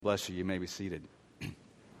Bless you. You may be seated.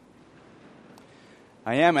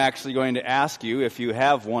 I am actually going to ask you, if you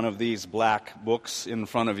have one of these black books in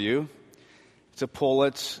front of you, to pull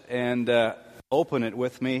it and open it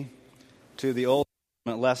with me to the Old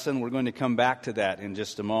Testament lesson. We're going to come back to that in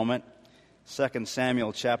just a moment. 2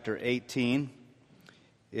 Samuel chapter 18.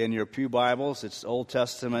 In your pew Bibles, it's Old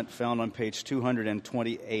Testament, found on page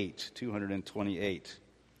 228. 228.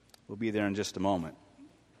 We'll be there in just a moment.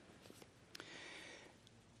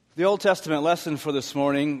 The Old Testament lesson for this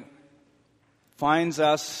morning finds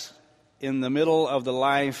us in the middle of the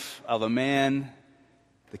life of a man,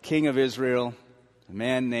 the king of Israel, a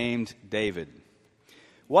man named David.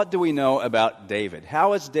 What do we know about David?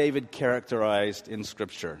 How is David characterized in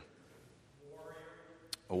Scripture?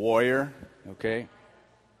 A warrior, okay.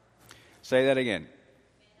 Say that again.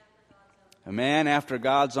 A man after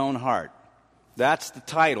God's own heart. That's the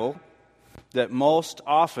title that most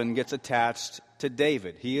often gets attached to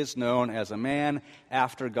David. He is known as a man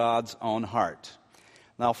after God's own heart.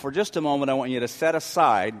 Now, for just a moment, I want you to set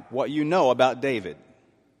aside what you know about David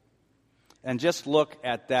and just look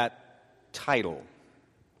at that title.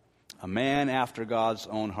 A man after God's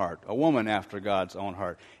own heart. A woman after God's own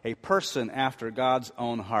heart. A person after God's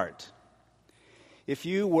own heart. If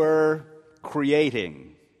you were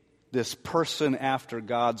creating this person after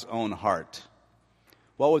God's own heart,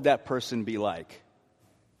 what would that person be like?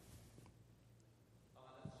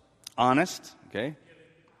 Honest, okay.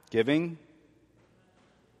 Giving.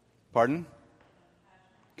 Pardon?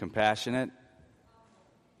 Compassionate.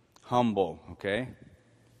 Humble, okay.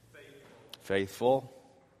 Faithful.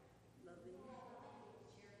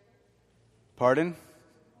 Pardon?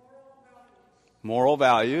 Moral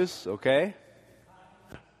values, okay.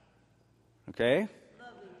 Okay.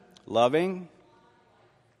 Loving.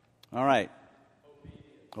 All right.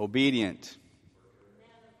 Obedient.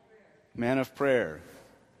 Man of prayer.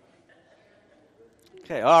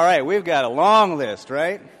 Okay, all right, we've got a long list,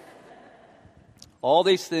 right? All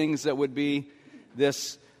these things that would be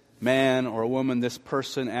this man or woman, this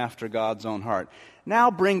person after God's own heart.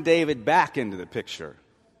 Now bring David back into the picture.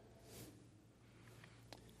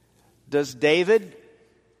 Does David,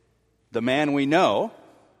 the man we know,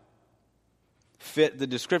 fit the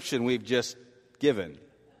description we've just given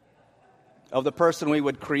of the person we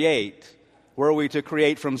would create, were we to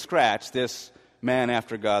create from scratch this man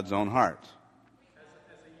after God's own heart?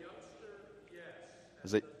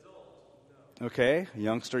 As a adult, no. Okay,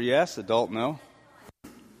 youngster, yes. Adult, no.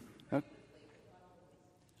 Okay.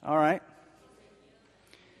 All right.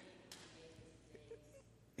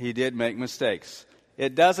 He did make mistakes.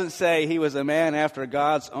 It doesn't say he was a man after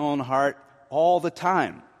God's own heart all the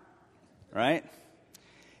time, right?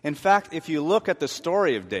 In fact, if you look at the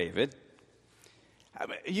story of David,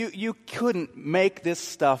 you couldn't make this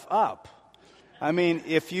stuff up. I mean,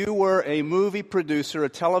 if you were a movie producer, a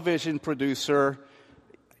television producer,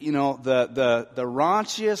 you know, the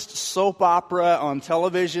raunchiest soap opera on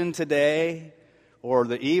television today, or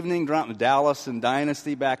the evening drama, Dallas and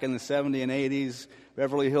Dynasty back in the 70s and 80s,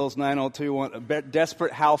 Beverly Hills 90210,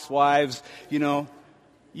 Desperate Housewives, you know,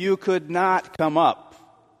 you could not come up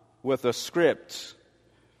with a script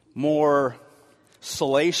more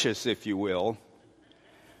salacious, if you will,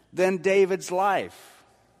 than David's life.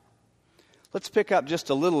 Let's pick up just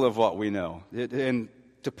a little of what we know, and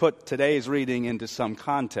to put today's reading into some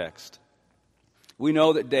context. We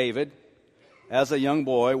know that David, as a young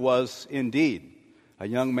boy, was indeed a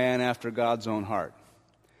young man after God's own heart,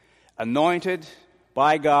 anointed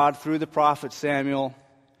by God through the prophet Samuel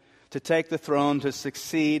to take the throne to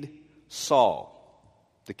succeed Saul,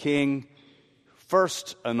 the king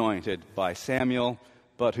first anointed by Samuel,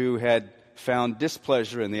 but who had found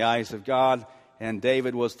displeasure in the eyes of God, and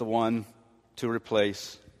David was the one to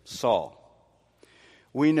replace Saul.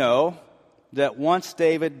 We know that once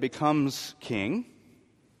David becomes king,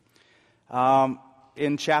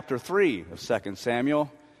 in chapter 3 of 2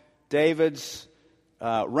 Samuel, David's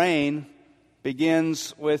reign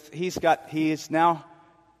begins with, he's fathering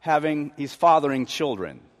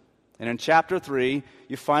children. And in chapter 3,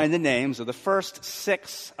 you find the names of the first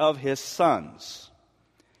 6 of his sons.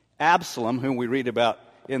 Absalom, whom we read about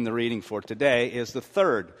in the reading for today, is the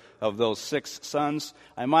third of those 6 sons.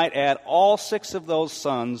 I might add, all 6 of those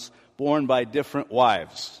sons born by different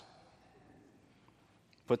wives.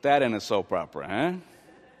 Put that in a soap opera, huh?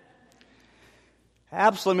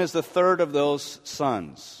 Absalom is the third of those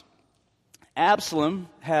sons. Absalom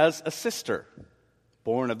has a sister,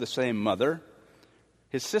 born of the same mother.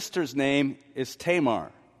 His sister's name is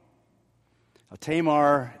Tamar. Now,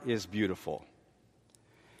 Tamar is beautiful.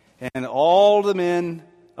 And all the men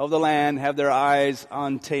of the land have their eyes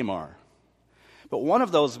on Tamar. But one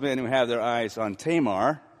of those men who have their eyes on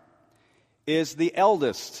Tamar is the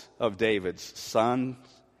eldest of David's sons,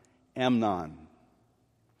 Amnon.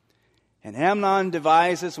 And Amnon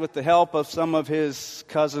devises, with the help of some of his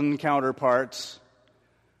cousin counterparts,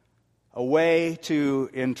 a way to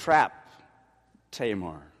entrap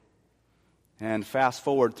Tamar. And fast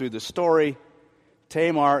forward through the story,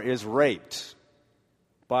 Tamar is raped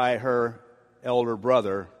by her elder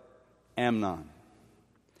brother, Amnon.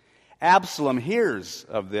 Absalom hears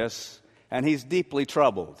of this, and he's deeply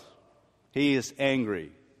troubled. He is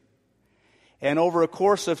angry. And over a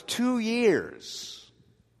course of 2 years,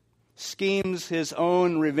 schemes his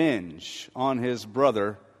own revenge on his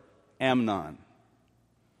brother, Amnon.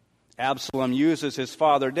 Absalom uses his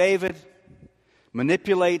father David,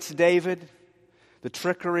 manipulates David. The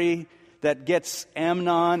trickery that gets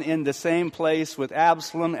Amnon in the same place with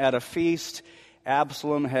Absalom at a feast.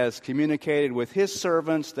 Absalom has communicated with his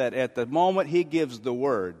servants that at the moment he gives the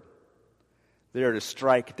word, they're to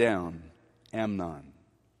strike down Amnon.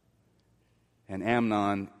 And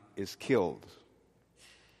Amnon is killed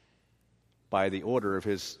by the order of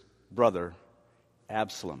his brother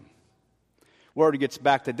Absalom. Word gets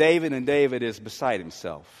back to David, and David is beside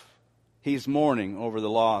himself. He's mourning over the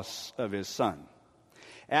loss of his son.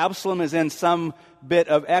 Absalom is in some bit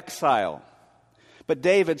of exile, but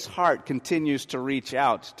David's heart continues to reach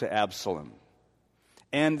out to Absalom.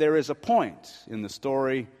 And there is a point in the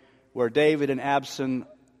story where David and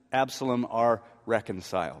Absalom are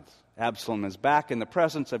reconciled. Absalom is back in the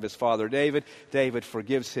presence of his father David. David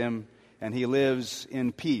forgives him, and he lives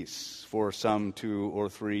in peace for some 2 or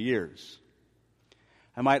 3 years.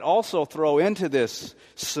 I might also throw into this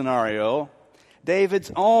scenario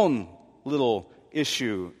David's own little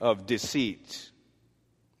issue of deceit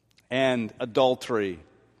and adultery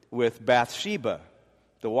with Bathsheba,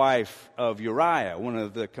 the wife of Uriah, one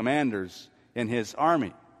of the commanders in his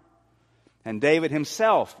army. And David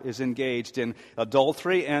himself is engaged in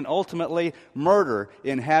adultery and ultimately murder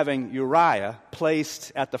in having Uriah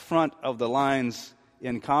placed at the front of the lines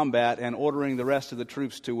in combat and ordering the rest of the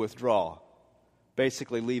troops to withdraw,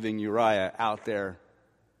 basically leaving Uriah out there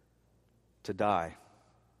to die.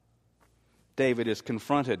 David is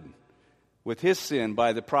confronted with his sin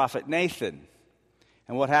by the prophet Nathan.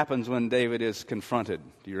 And what happens when David is confronted?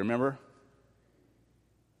 Do you remember?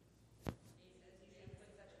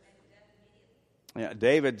 Yeah,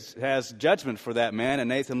 David has judgment for that man, and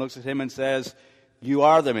Nathan looks at him and says, "You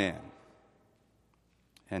are the man."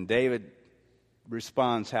 And David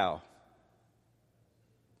responds how?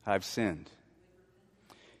 "I've sinned."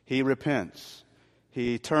 He repents.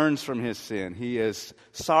 He turns from his sin. He is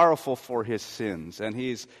sorrowful for his sins, and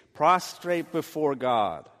he's prostrate before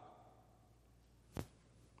God.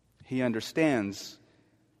 He understands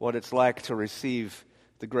what it's like to receive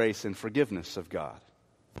the grace and forgiveness of God.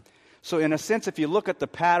 So in a sense, if you look at the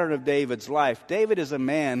pattern of David's life, David is a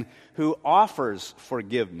man who offers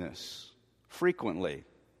forgiveness frequently.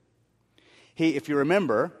 If you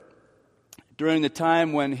remember, during the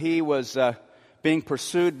time when he was being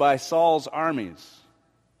pursued by Saul's armies,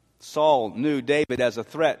 Saul knew David as a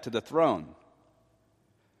threat to the throne.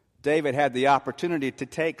 David had the opportunity to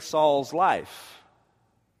take Saul's life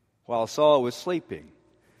while Saul was sleeping,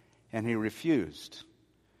 and he refused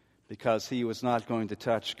because he was not going to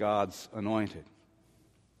touch God's anointed.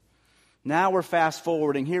 Now we're fast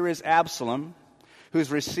forwarding. Here is Absalom,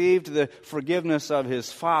 who's received the forgiveness of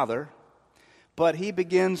his father, but he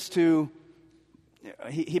begins to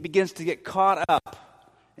get caught up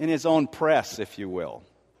in his own press, if you will.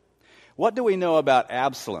 What do we know about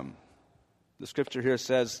Absalom? The scripture here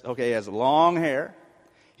says, okay, he has long hair.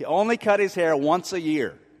 He only cut his hair once a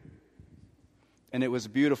year. And it was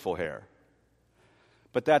beautiful hair.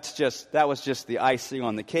 But that was just the icing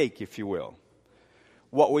on the cake, if you will.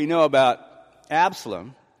 What we know about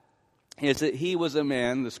Absalom is that he was a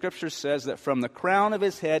man, the scripture says that from the crown of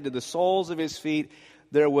his head to the soles of his feet,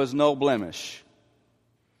 there was no blemish.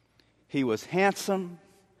 He was handsome.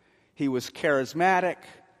 He was charismatic.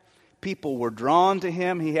 People were drawn to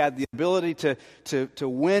him. He had the ability to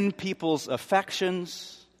win people's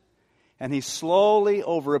affections. And he slowly,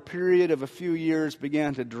 over a period of a few years,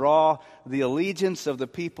 began to draw the allegiance of the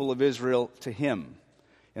people of Israel to him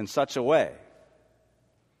in such a way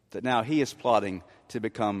that now he is plotting to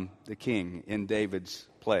become the king in David's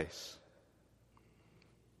place.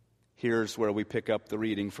 Here's where we pick up the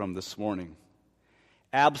reading from this morning.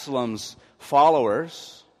 Absalom's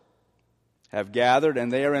followers have gathered,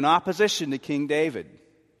 and they are in opposition to King David.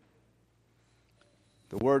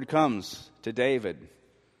 The word comes to David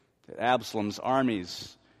that Absalom's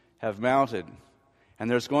armies have mounted, and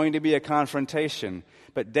there's going to be a confrontation.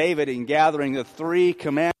 But David, in gathering the three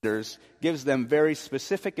commanders, gives them very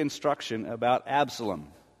specific instruction about Absalom.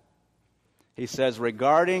 He says,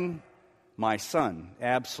 regarding my son,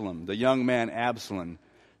 Absalom, the young man Absalom,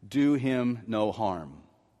 do him no harm.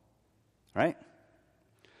 Right?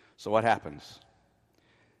 So what happens?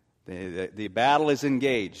 The battle is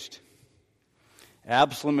engaged.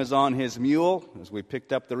 Absalom is on his mule, as we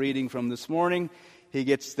picked up the reading from this morning. He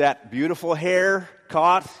gets that beautiful hair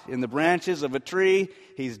caught in the branches of a tree.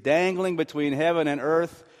 He's dangling between heaven and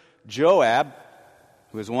earth. Joab,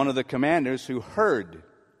 who is one of the commanders who heard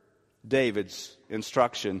David's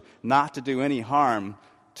instruction not to do any harm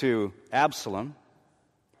to Absalom,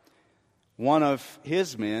 one of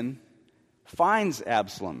his men finds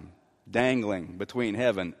Absalom dangling between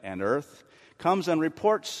heaven and earth, comes and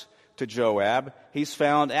reports to Joab, he's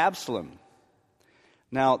found Absalom.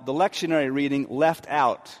 Now, the lectionary reading left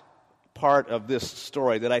out part of this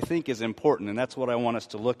story that I think is important, and that's what I want us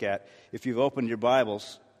to look at. If you've opened your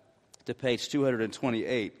Bibles to page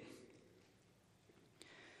 228,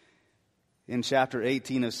 in chapter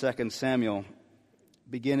 18 of 2 Samuel,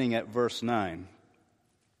 beginning at verse 9.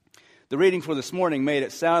 The reading for this morning made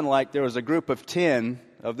it sound like there was a group of 10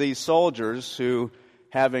 of these soldiers who,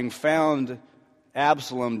 having found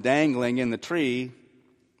Absalom dangling in the tree,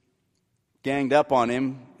 ganged up on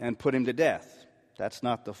him and put him to death. That's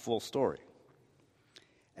not the full story.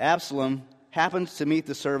 Absalom happens to meet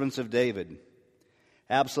the servants of David.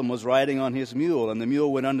 Absalom was riding on his mule, and the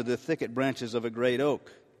mule went under the thicket branches of a great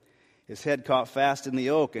oak. His head caught fast in the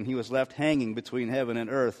oak, and he was left hanging between heaven and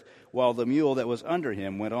earth, while the mule that was under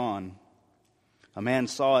him went on. A man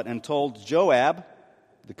saw it and told Joab,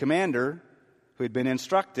 the commander, who had been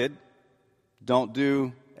instructed, don't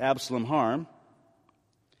do Absalom harm.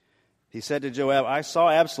 He said to Joab, I saw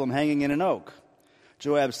Absalom hanging in an oak.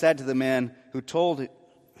 Joab said to the man who told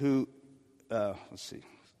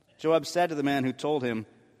him,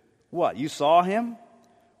 what, you saw him?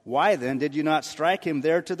 Why then did you not strike him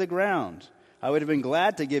there to the ground? I would have been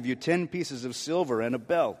glad to give you 10 pieces of silver and a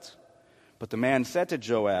belt. But the man said to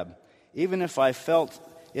Joab, even if I felt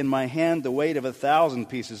in my hand the weight of 1,000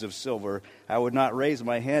 pieces of silver, I would not raise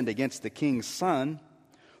my hand against the king's son.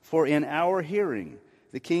 For in our hearing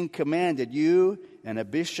the king commanded you and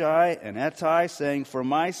Abishai and Ittai, saying, for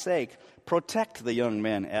my sake, protect the young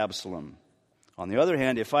man Absalom. On the other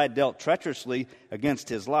hand, if I dealt treacherously against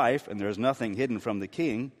his life, and there is nothing hidden from the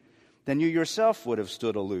king, then you yourself would have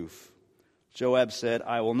stood aloof. Joab said,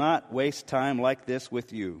 I will not waste time like this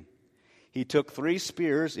with you. He took 3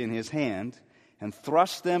 spears in his hand and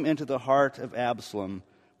thrust them into the heart of Absalom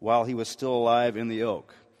while he was still alive in the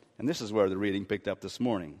oak. And this is where the reading picked up this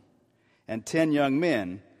morning. And 10 young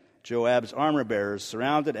men, Joab's armor-bearers,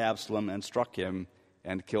 surrounded Absalom and struck him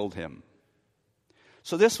and killed him.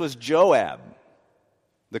 So this was Joab,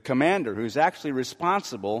 the commander, who's actually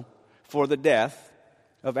responsible for the death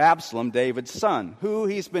of Absalom, David's son, who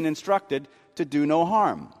he's been instructed to do no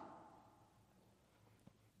harm.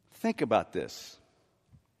 Think about this.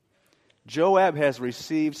 Joab has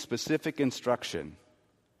received specific instruction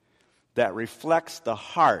that reflects the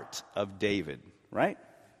heart of David, right?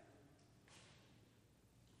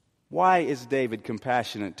 Why is David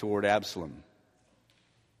compassionate toward Absalom?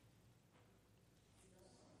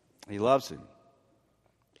 He loves him.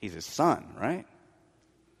 He's his son, right?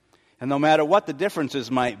 And no matter what the differences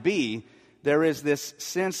might be, there is this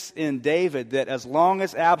sense in David that as long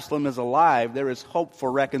as Absalom is alive, there is hope for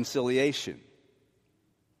reconciliation.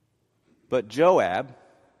 But Joab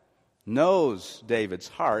knows David's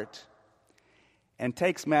heart and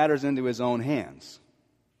takes matters into his own hands,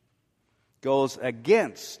 goes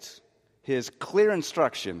against his clear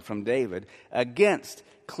instruction from David, against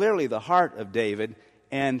clearly the heart of David,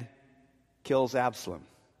 and kills Absalom.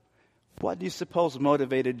 What do you suppose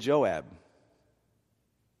motivated Joab?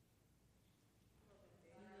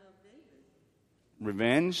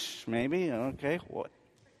 Revenge, maybe? Okay, what?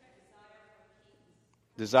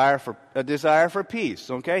 A desire for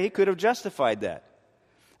peace, okay? He could have justified that.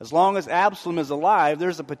 As long as Absalom is alive,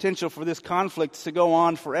 there's a potential for this conflict to go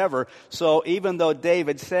on forever. So even though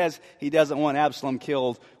David says he doesn't want Absalom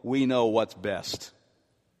killed, we know what's best.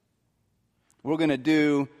 We're going to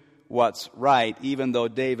do what's right, even though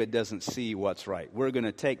David doesn't see what's right. We're going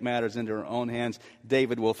to take matters into our own hands.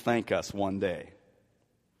 David will thank us one day.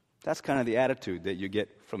 That's kind of the attitude that you get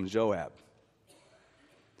from Joab.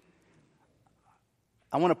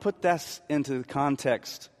 I want to put this into the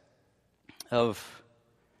context of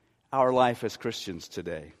our life as Christians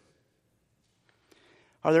today.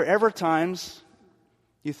 Are there ever times,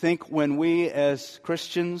 you think, when we as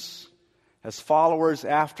Christians as followers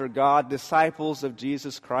after God, disciples of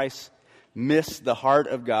Jesus Christ, miss the heart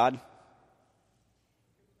of God?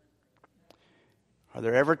 Are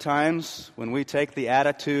there ever times when we take the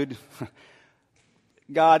attitude,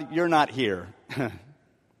 God, you're not here.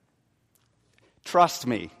 Trust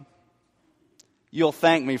me. You'll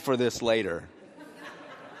thank me for this later.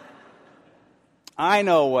 I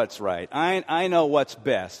know what's right. I know what's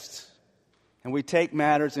best. And we take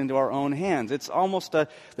matters into our own hands. It's almost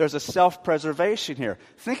there's a self-preservation here.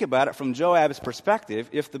 Think about it from Joab's perspective.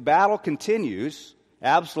 If the battle continues,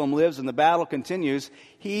 Absalom lives and the battle continues,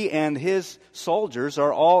 he and his soldiers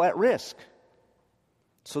are all at risk.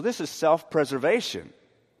 So this is self-preservation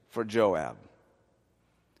for Joab.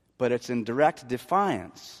 But it's in direct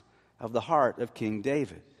defiance of the heart of King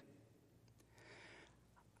David.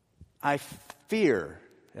 I fear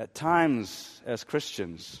at times as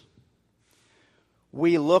Christians,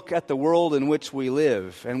 we look at the world in which we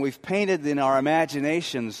live, and we've painted in our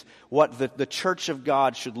imaginations what the church of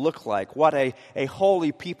God should look like, what a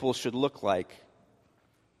holy people should look like.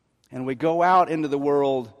 And we go out into the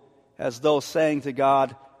world as though saying to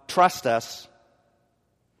God, trust us,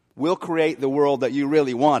 we'll create the world that you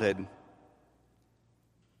really wanted.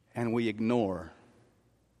 And we ignore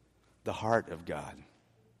the heart of God.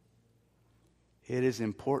 It is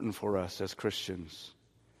important for us as Christians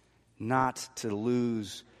not to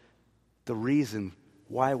lose the reason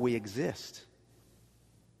why we exist.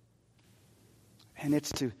 And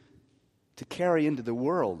it's to carry into the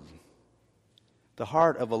world the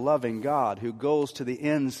heart of a loving God who goes to the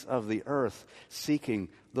ends of the earth seeking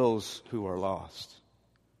those who are lost.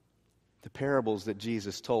 The parables that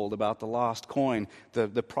Jesus told about the lost coin,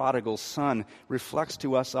 the prodigal son, reflects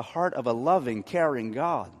to us a heart of a loving, caring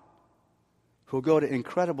God who will go to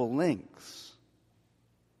incredible lengths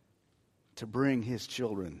to bring his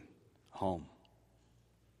children home.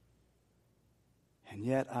 And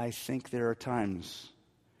yet I think there are times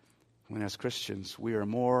when as Christians we are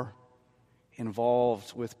more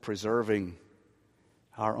involved with preserving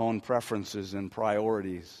our own preferences and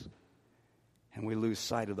priorities, and we lose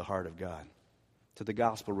sight of the heart of God. To the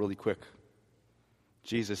gospel really quick.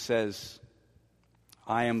 Jesus says,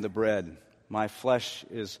 I am the bread. My flesh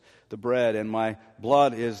is the bread, and my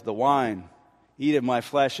blood is the wine. Eat of my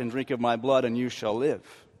flesh and drink of my blood, and you shall live.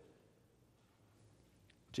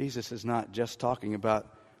 Jesus is not just talking about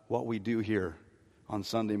what we do here on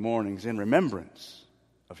Sunday mornings in remembrance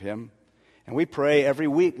of him. And we pray every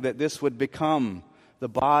week that this would become the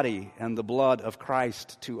body and the blood of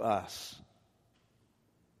Christ to us.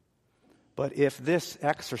 But if this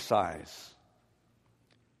exercise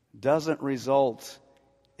doesn't result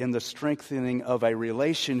in the strengthening of a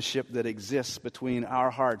relationship that exists between our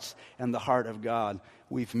hearts and the heart of God,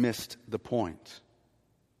 we've missed the point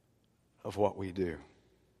of what we do.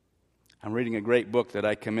 I'm reading a great book that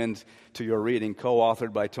I commend to your reading,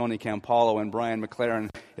 co-authored by Tony Campolo and Brian McLaren.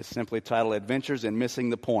 It's simply titled Adventures in Missing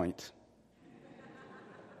the Point.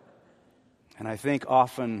 And I think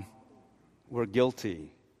often we're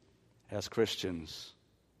guilty as Christians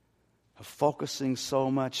of focusing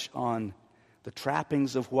so much on the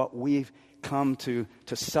trappings of what we've come to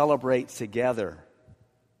celebrate together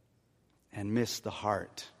and miss the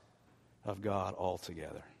heart of God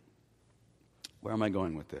altogether. Where am I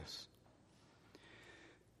going with this?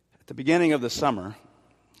 At the beginning of the summer,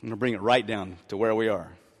 I'm going to bring it right down to where we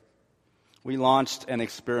are. We launched an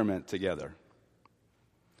experiment together.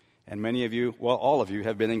 And many of you, well, all of you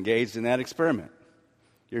have been engaged in that experiment.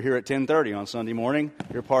 You're here at 10:30 on Sunday morning.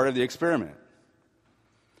 You're part of the experiment.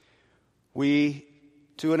 We,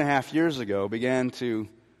 2.5 years ago, began to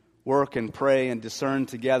work and pray and discern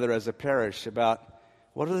together as a parish about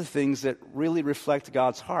what are the things that really reflect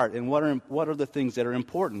God's heart and what are the things that are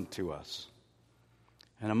important to us.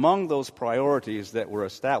 And among those priorities that were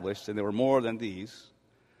established, and there were more than these,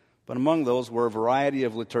 but among those were a variety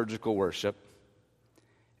of liturgical worship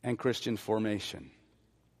and Christian formation.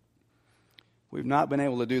 We've not been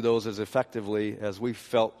able to do those as effectively as we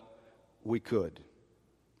felt we could.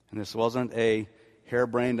 And this wasn't a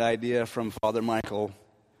harebrained idea from Father Michael.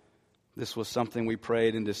 This was something we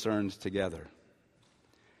prayed and discerned together.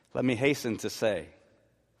 Let me hasten to say,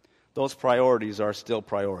 those priorities are still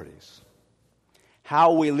priorities.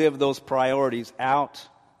 How we live those priorities out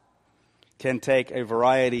can take a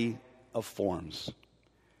variety of forms.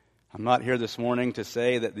 I'm not here this morning to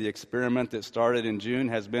say that the experiment that started in June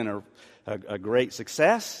has been a great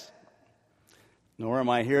success, nor am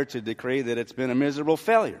I here to decree that it's been a miserable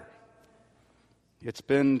failure. It's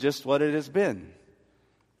been just what it has been,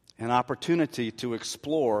 an opportunity to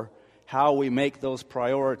explore how we make those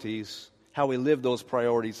priorities, how we live those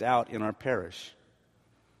priorities out in our parish.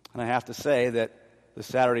 And I have to say that the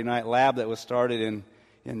Saturday Night Lab that was started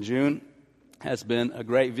in June has been a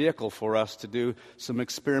great vehicle for us to do some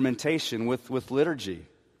experimentation with liturgy.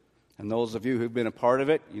 And those of you who've been a part of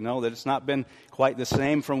it, you know that it's not been quite the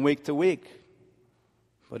same from week to week.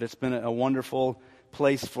 But it's been a wonderful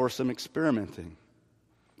place for some experimenting.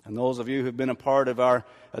 And those of you who've been a part of our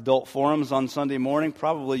adult forums on Sunday morning,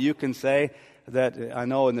 probably you can say that, I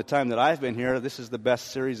know in the time that I've been here, this is the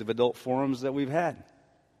best series of adult forums that we've had.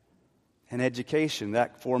 And education,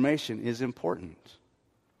 that formation is important.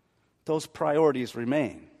 Those priorities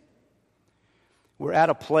remain. We're at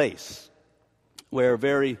a place where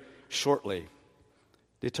very shortly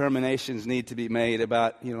determinations need to be made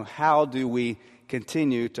about, how do we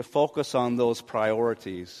continue to focus on those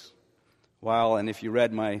priorities. And if you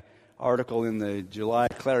read my article in the July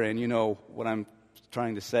Clarion, you know what I'm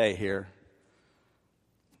trying to say here.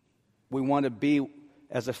 We want to be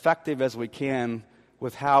as effective as we can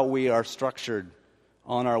with how we are structured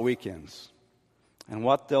on our weekends. And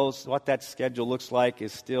what that schedule looks like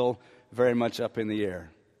is still very much up in the air.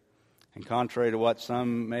 And contrary to what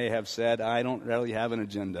some may have said, I don't really have an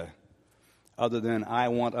agenda other than I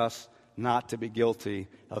want us not to be guilty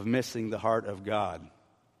of missing the heart of God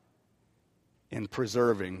in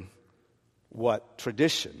preserving what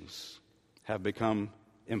traditions have become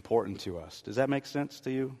important to us. Does that make sense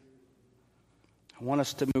to you? I want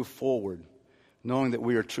us to move forward knowing that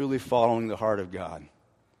we are truly following the heart of God.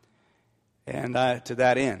 And to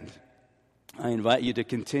that end, I invite you to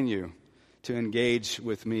continue to engage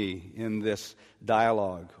with me in this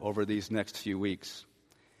dialogue over these next few weeks.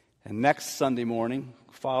 And next Sunday morning,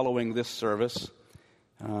 following this service,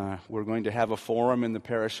 we're going to have a forum in the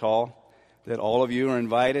parish hall that all of you are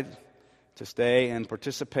invited to stay and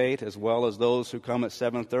participate, as well as those who come at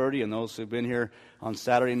 7:30 and those who've been here on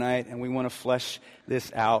Saturday night. And we want to flesh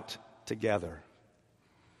this out together.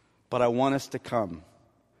 But I want us to come,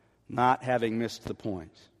 not having missed the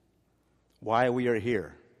point. Why we are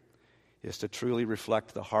here is to truly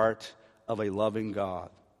reflect the heart of a loving God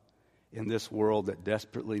in this world that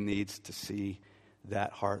desperately needs to see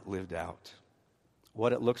that heart lived out.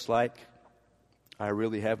 What it looks like, I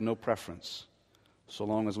really have no preference, so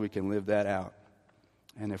long as we can live that out.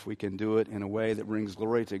 And if we can do it in a way that brings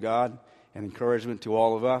glory to God and encouragement to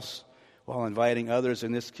all of us, while inviting others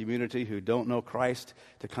in this community who don't know Christ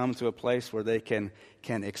to come to a place where they can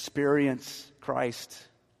experience Christ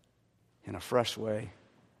in a fresh way,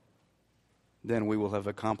 then we will have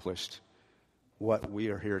accomplished what we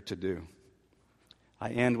are here to do.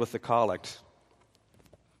 I end with the collect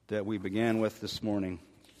that we began with this morning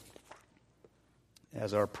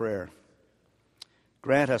as our prayer.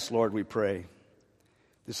 Grant us, Lord, we pray,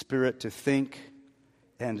 the Spirit to think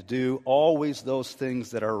and do always those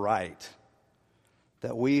things that are right,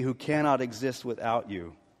 that we who cannot exist without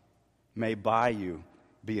you may by you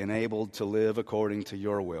be enabled to live according to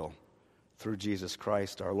your will, through Jesus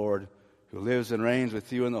Christ our Lord, who lives and reigns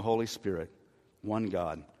with you in the Holy Spirit, one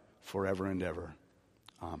God, forever and ever.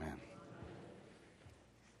 Amen.